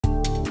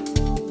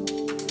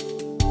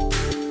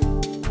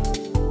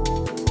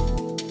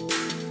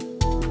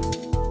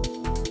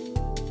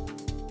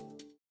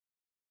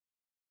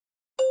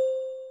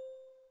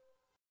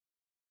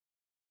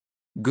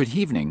Good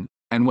evening,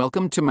 and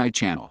welcome to my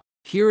channel.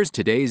 Here's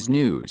today's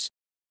news.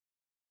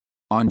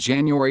 On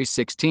January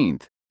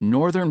 16th,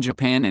 northern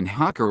Japan and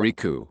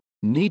Hokuriku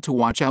need to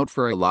watch out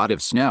for a lot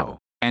of snow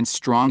and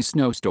strong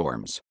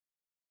snowstorms.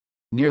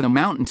 Near the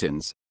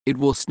mountains, it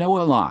will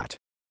snow a lot.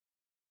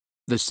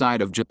 The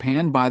side of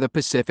Japan by the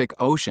Pacific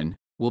Ocean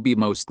will be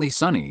mostly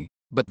sunny,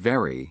 but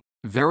very,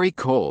 very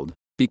cold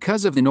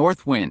because of the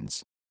north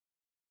winds.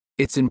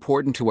 It's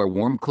important to wear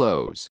warm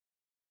clothes.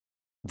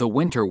 The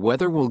winter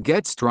weather will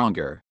get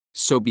stronger,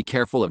 so be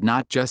careful of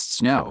not just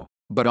snow,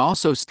 but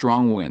also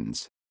strong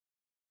winds.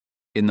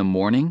 In the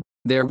morning,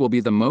 there will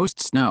be the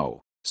most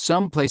snow.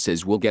 Some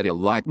places will get a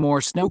lot more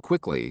snow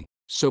quickly,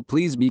 so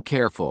please be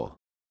careful.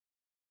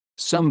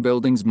 Some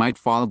buildings might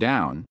fall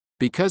down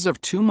because of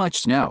too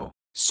much snow,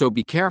 so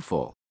be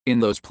careful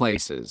in those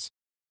places.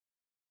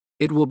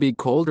 It will be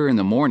colder in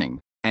the morning,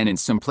 and in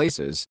some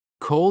places,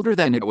 colder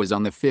than it was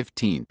on the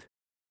 15th.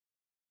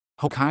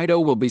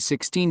 Hokkaido will be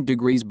 16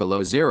 degrees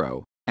below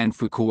zero, and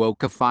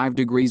Fukuoka 5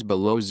 degrees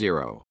below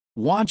zero.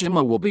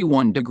 Wajima will be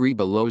 1 degree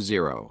below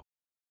zero.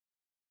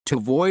 To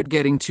avoid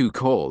getting too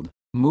cold,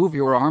 move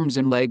your arms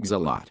and legs a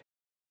lot.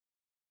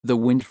 The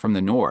wind from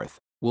the north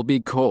will be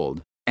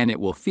cold, and it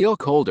will feel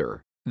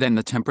colder than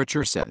the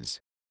temperature says.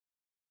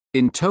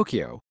 In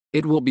Tokyo,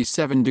 it will be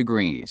 7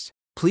 degrees.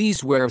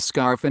 Please wear a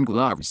scarf and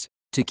gloves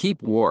to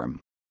keep warm.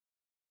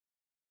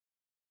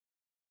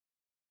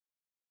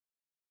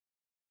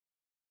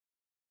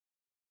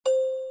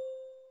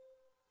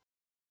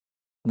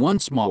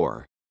 Once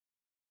more.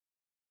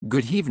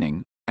 Good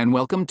evening, and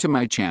welcome to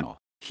my channel.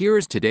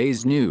 Here's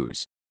today's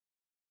news.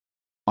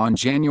 On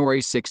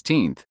January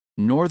 16th,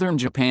 northern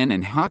Japan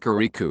and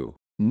Hokuriku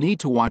need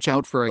to watch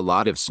out for a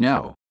lot of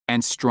snow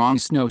and strong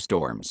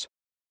snowstorms.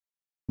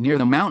 Near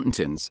the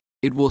mountains,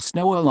 it will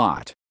snow a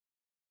lot.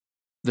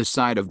 The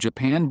side of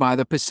Japan by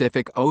the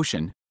Pacific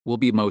Ocean will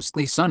be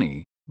mostly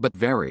sunny, but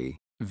very,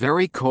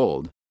 very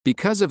cold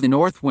because of the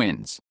north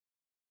winds.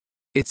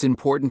 It's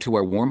important to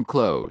wear warm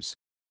clothes.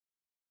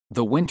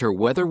 The winter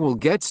weather will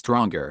get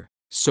stronger,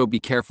 so be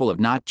careful of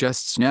not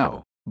just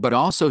snow, but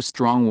also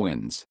strong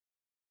winds.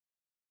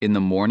 In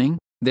the morning,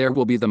 there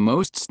will be the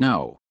most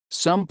snow.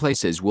 Some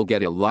places will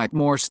get a lot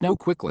more snow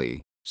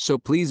quickly, so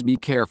please be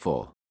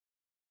careful.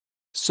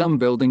 Some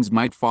buildings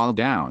might fall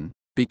down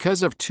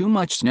because of too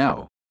much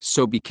snow,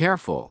 so be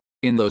careful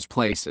in those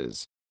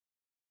places.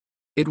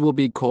 It will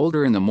be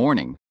colder in the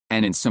morning,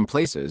 and in some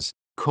places,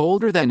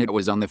 colder than it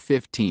was on the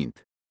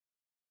 15th.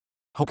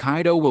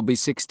 Hokkaido will be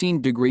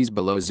 16 degrees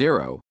below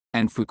zero,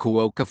 and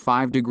Fukuoka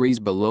 5 degrees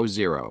below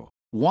zero.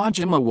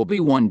 Wajima will be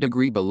 1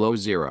 degree below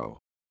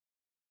zero.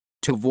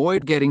 To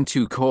avoid getting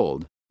too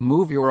cold,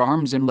 move your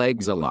arms and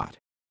legs a lot.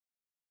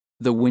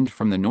 The wind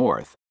from the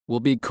north will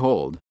be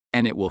cold,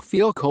 and it will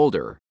feel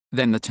colder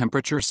than the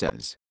temperature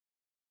says.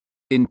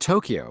 In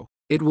Tokyo,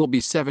 it will be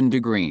 7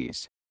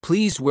 degrees.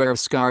 Please wear a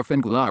scarf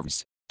and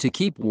gloves to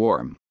keep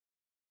warm.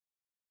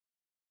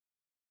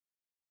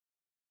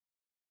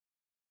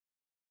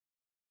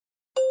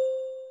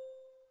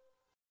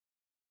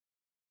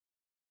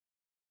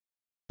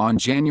 On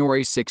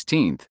January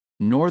 16th,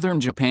 northern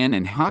Japan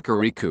and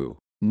Hokuriku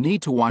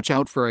need to watch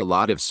out for a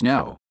lot of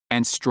snow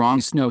and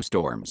strong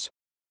snowstorms.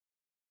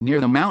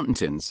 Near the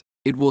mountains,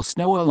 it will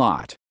snow a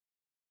lot.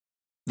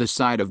 The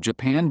side of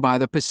Japan by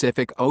the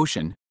Pacific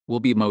Ocean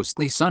will be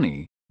mostly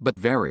sunny, but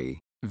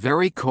very,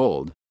 very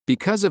cold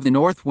because of the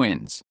north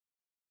winds.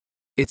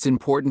 It's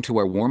important to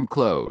wear warm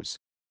clothes.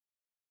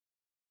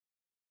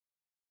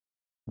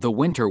 The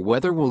winter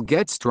weather will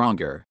get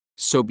stronger,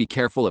 so be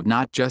careful of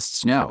not just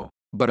snow,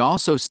 but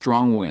also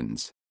strong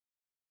winds.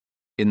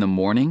 In the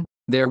morning,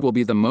 there will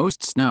be the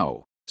most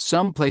snow.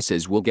 Some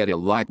places will get a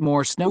lot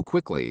more snow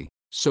quickly,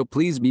 so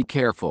please be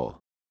careful.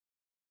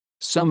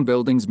 Some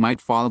buildings might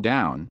fall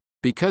down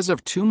because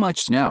of too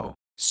much snow,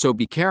 so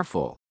be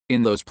careful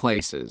in those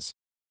places.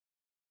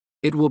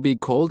 It will be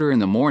colder in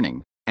the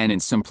morning, and in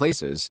some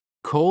places,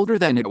 colder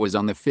than it was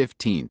on the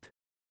 15th.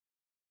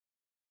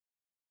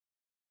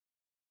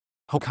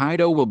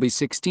 Hokkaido will be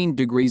 16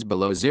 degrees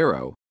below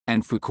zero,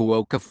 and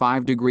Fukuoka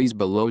 5 degrees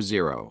below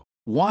zero.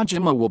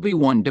 Wajima will be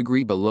 1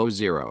 degree below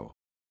zero.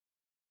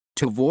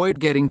 To avoid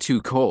getting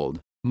too cold,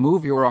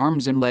 move your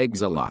arms and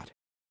legs a lot.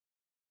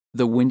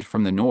 The wind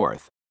from the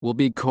north will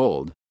be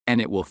cold,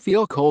 and it will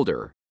feel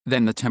colder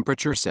than the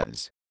temperature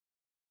says.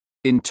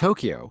 In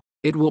Tokyo,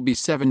 it will be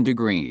 7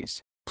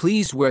 degrees.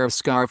 Please wear a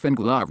scarf and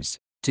gloves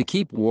to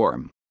keep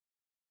warm.